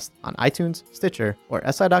podcast on iTunes, Stitcher, or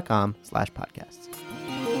si.com/podcasts.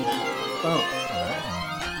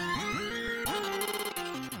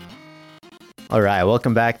 All right,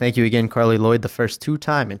 welcome back. Thank you again, Carli Lloyd, the first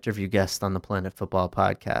 2-time interview guest on the Planet Fútbol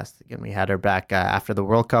podcast. Again, we had her back after the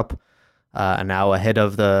World Cup, and now ahead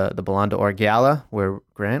of the Ballon d'Or Gala, where,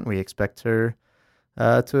 Grant, we expect her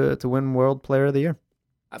to win World Player of the Year.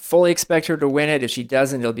 I fully expect her to win it. If she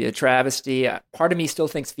doesn't, it'll be a travesty. Part of me still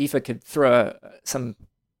thinks FIFA could throw some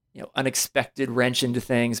unexpected wrench into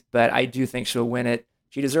things, but I do think she'll win it.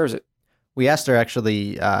 She deserves it. We asked her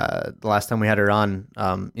actually the last time we had her on,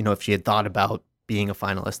 if she had thought about being a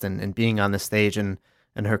finalist and being on the stage, and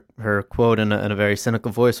her quote in a very cynical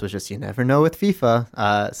voice was just, "You never know with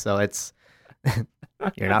FIFA." So it's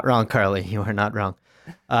you're not wrong, Carli. You are not wrong.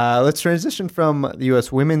 Let's transition from the U.S.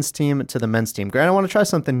 women's team to the men's team. Grant, I want to try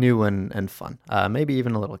something new and fun, maybe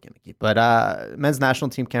even a little gimmicky. But men's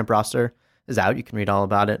national team camp roster is out. You can read all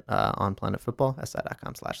about it on Planet Fútbol,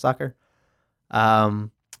 si.com/soccer.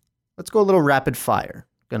 let's go a little rapid fire.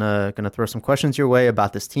 Gonna throw some questions your way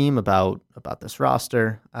about this team, about this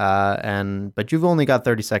roster, but you've only got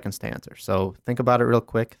 30 seconds to answer. So think about it real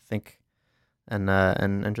quick. Think, and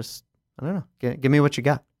just, I don't know. Give me what you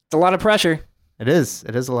got. It's a lot of pressure. It is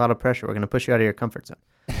a lot of pressure. We're gonna push you out of your comfort zone.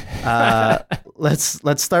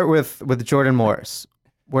 Let's start with Jordan Morris.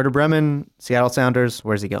 Werder Bremen, Seattle Sounders.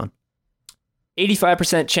 Where's he going?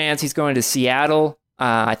 85% chance he's going to Seattle.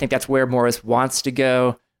 I think that's where Morris wants to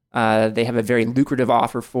go. They have a very lucrative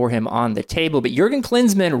offer for him on the table, but Jurgen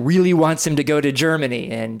Klinsmann really wants him to go to Germany.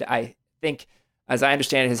 And I think, as I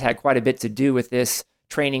understand it, has had quite a bit to do with this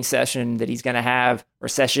training session that he's going to have, or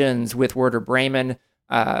sessions with Werder Bremen,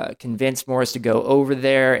 convinced Morris to go over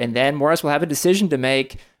there. And then Morris will have a decision to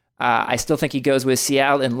make. I still think he goes with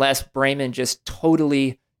Seattle unless Bremen just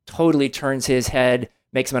totally turns his head,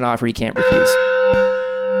 makes him an offer he can't refuse.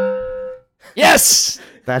 Yes!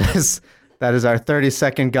 That is our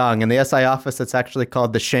 30-second gong. In the SI office, it's actually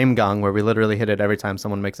called the shame gong, where we literally hit it every time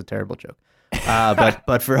someone makes a terrible joke.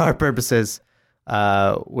 But for our purposes,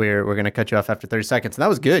 we're going to cut you off after 30 seconds. And that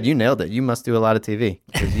was good. You nailed it. You must do a lot of TV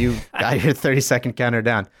because you got your 30-second counter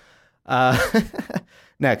down.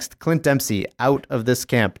 Next, Clint Dempsey out of this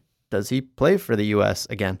camp. Does he play for the U.S.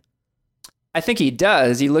 again? I think he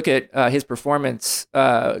does. You look at his performance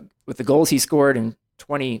with the goals he scored in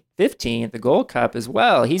 2015 at the Gold Cup as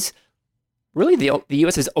well. He's really the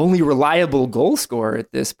U.S.'s only reliable goal scorer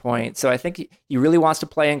at this point. So I think he really wants to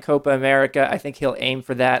play in Copa America. I think he'll aim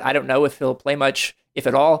for that. I don't know if he'll play much, if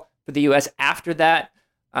at all, for the U.S. after that.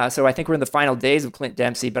 So I think we're in the final days of Clint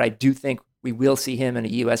Dempsey, but I do think we will see him in a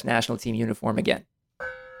U.S. national team uniform again.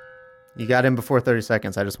 You got him before 30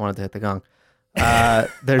 seconds. I just wanted to hit the gong.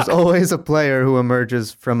 There's always a player who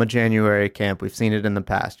emerges from a January camp. We've seen it in the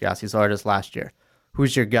past. Yassi Zardes last year.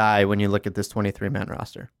 Who's your guy when you look at this 23-man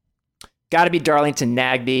roster? Got to be Darlington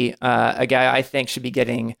Nagbe, a guy I think should be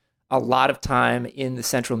getting a lot of time in the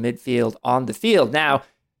central midfield on the field. Now,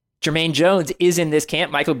 Jermaine Jones is in this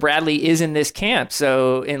camp. Michael Bradley is in this camp.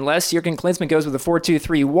 So unless Jurgen Klinsmann goes with a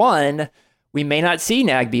 4-2-3-1, we may not see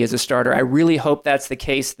Nagbe as a starter. I really hope that's the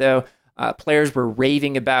case, though. Players were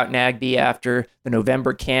raving about Nagbe after the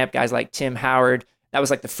November camp. Guys like Tim Howard, that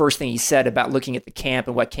was like the first thing he said about looking at the camp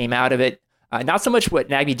and what came out of it. Not so much what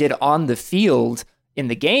Nagbe did on the field in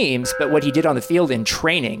the games, but what he did on the field in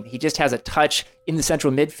training. He just has a touch in the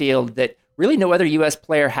central midfield that really no other U.S.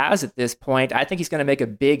 player has at this point. I think he's going to make a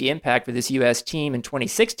big impact for this U.S. team in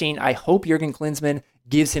 2016. I hope Jurgen Klinsmann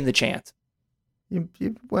gives him the chance. You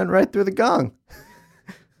went right through the gong.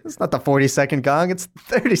 It's not the 40-second gong. It's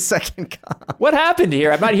the 30-second gong. What happened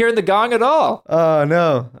here? I'm not hearing the gong at all. Oh,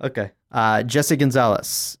 no. Okay. Jesse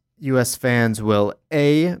Gonzalez. U.S. fans will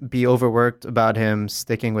A, be overworked about him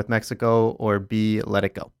sticking with Mexico, or B, let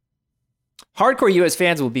it go. Hardcore U.S.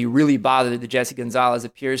 fans will be really bothered that Jesse Gonzalez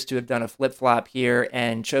appears to have done a flip-flop here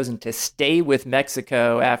and chosen to stay with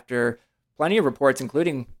Mexico after plenty of reports,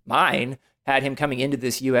 including mine, had him coming into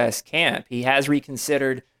this U.S. camp. He has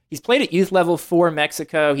reconsidered. He's played at youth level for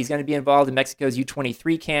Mexico. He's going to be involved in Mexico's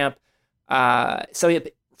U23 camp.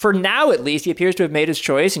 For now, at least, he appears to have made his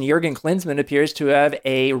choice, and Jurgen Klinsmann appears to have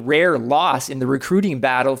a rare loss in the recruiting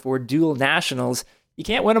battle for dual nationals. You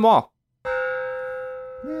can't win them all.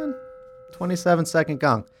 Man, 27-second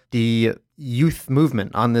gong. The youth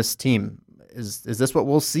movement on this team, is this what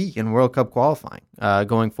we'll see in World Cup qualifying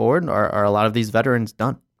going forward? Are a lot of these veterans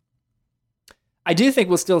done? I do think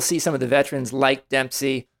we'll still see some of the veterans like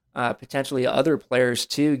Dempsey, potentially other players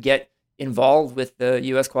too, get involved with the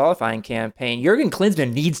U.S. qualifying campaign. Jurgen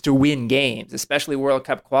Klinsmann needs to win games, especially World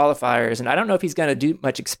Cup qualifiers, and I don't know if he's going to do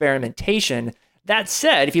much experimentation. That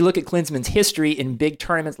said, if you look at Klinsmann's history in big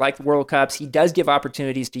tournaments like the World Cups, he does give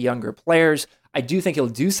opportunities to younger players. I do think he'll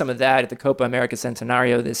do some of that at the Copa America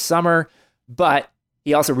Centenario this summer, but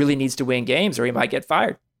he also really needs to win games or he might get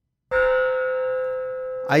fired.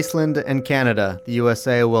 Iceland and Canada, the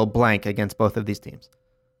USA will blank against both of these teams.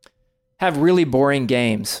 Have really boring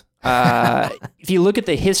games. If you look at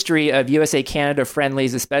the history of USA-Canada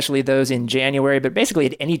friendlies, especially those in January, but basically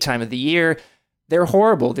at any time of the year, they're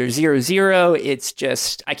horrible. They're 0-0. It's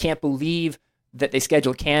just, I can't believe that they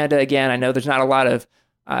scheduled Canada again. I know there's not a lot of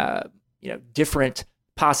different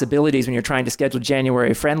possibilities when you're trying to schedule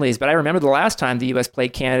January friendlies, but I remember the last time the U.S.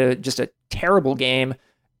 played Canada, just a terrible game,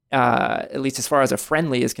 at least as far as a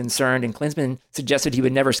friendly is concerned, and Klinsmann suggested he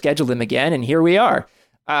would never schedule them again, and here we are.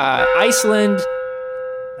 Iceland,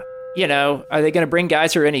 are they going to bring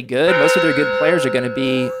guys who are any good? Most of their good players are going to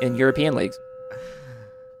be in European leagues.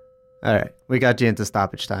 All right, we got you into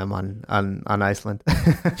stoppage time on Iceland.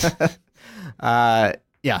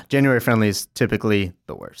 January friendly is typically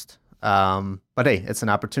the worst. But hey, it's an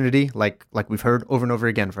opportunity, like we've heard over and over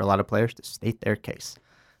again, for a lot of players to state their case.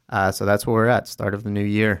 So that's where we're at. Start of the new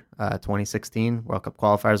year, 2016 World Cup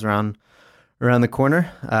qualifiers around the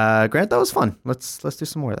corner. Grant, that was fun. Let's do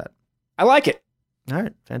some more of that. I like it. All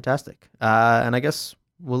right, fantastic. And I guess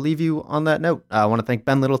we'll leave you on that note. I want to thank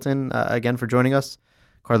Ben Littleton again for joining us.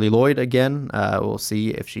 Carly Lloyd again. We'll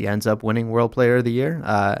see if she ends up winning World Player of the Year.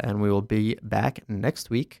 And we will be back next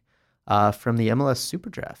week from the MLS Super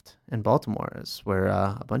Draft in Baltimore, where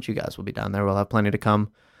a bunch of you guys will be down there. We'll have plenty to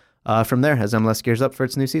come from there as MLS gears up for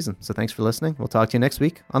its new season. So thanks for listening. We'll talk to you next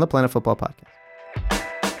week on the Planet Football Podcast.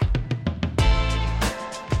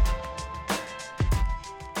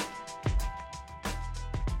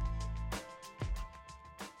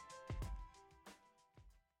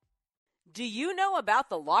 Do you know about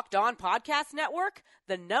the Locked On Podcast Network,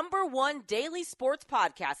 the #1 daily sports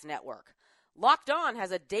podcast network? Locked On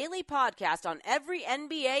has a daily podcast on every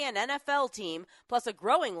NBA and NFL team, plus a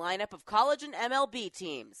growing lineup of college and MLB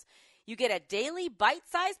teams. You get a daily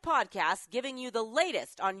bite-sized podcast giving you the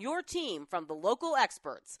latest on your team from the local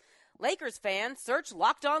experts. Lakers fans, search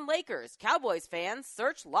Locked On Lakers. Cowboys fans,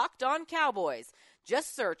 search Locked On Cowboys.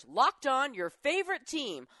 Just search Locked On your favorite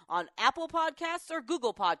team on Apple Podcasts or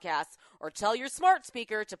Google Podcasts, or tell your smart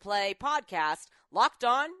speaker to play podcast Locked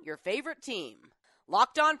On your favorite team.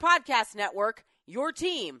 Locked On Podcast Network, your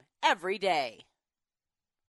team every day.